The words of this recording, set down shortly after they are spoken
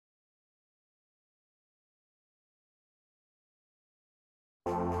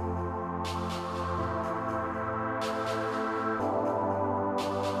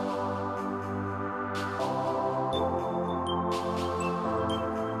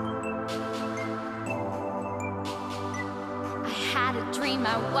dream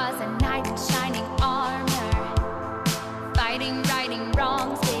I was a knight in shining armor, fighting, righting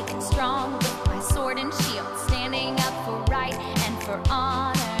wrongs, big and strong, with my sword and shield, standing up for right and for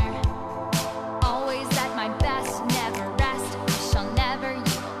honor. Always at my best, never rest, I shall never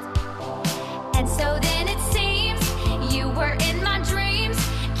yield. And so then it seems you were in my dreams,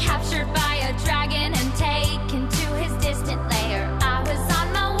 captured by a dragon and taken to his distant lair. I was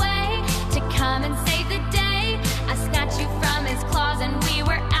on my way to come and save the day. I snatched you from his claws and we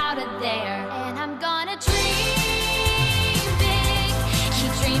were out of there. And I'm gonna dream big,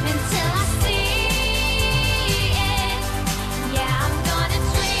 keep dreaming till I see it. Yeah, I'm gonna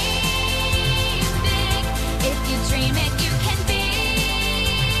dream big. If you dream it, you can be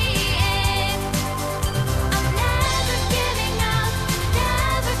it. I'm never giving up,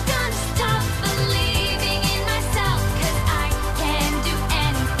 never gonna stop believing in myself, 'cause I can do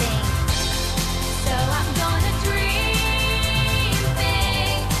anything. So I'm gonna dream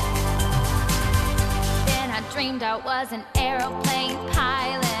big. Then I dreamed I was an aeroplane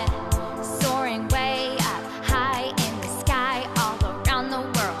pilot,